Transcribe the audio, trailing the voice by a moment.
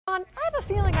I have a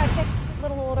feeling I picked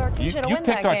little old Artesia to win that game. You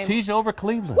picked Artesia over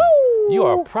Cleveland. Woo! You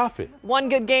are a prophet. One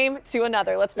good game to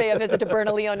another. Let's pay a visit to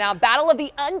Bernalillo now. Battle of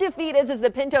the undefeateds as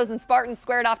the Pintos and Spartans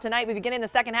squared off tonight. We begin in the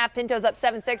second half. Pintos up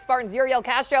 7-6. Spartans Uriel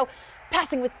Castro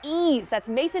passing with ease. That's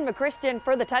Mason McChristian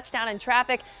for the touchdown in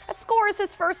traffic. That scores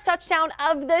his first touchdown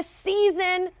of the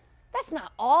season. That's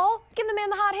not all. Give the man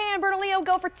the hot hand. Bernalillo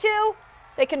go for two.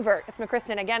 They convert. It's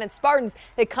McChristian again, and Spartans,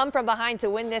 they come from behind to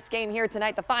win this game here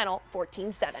tonight, the final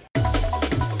 14-7.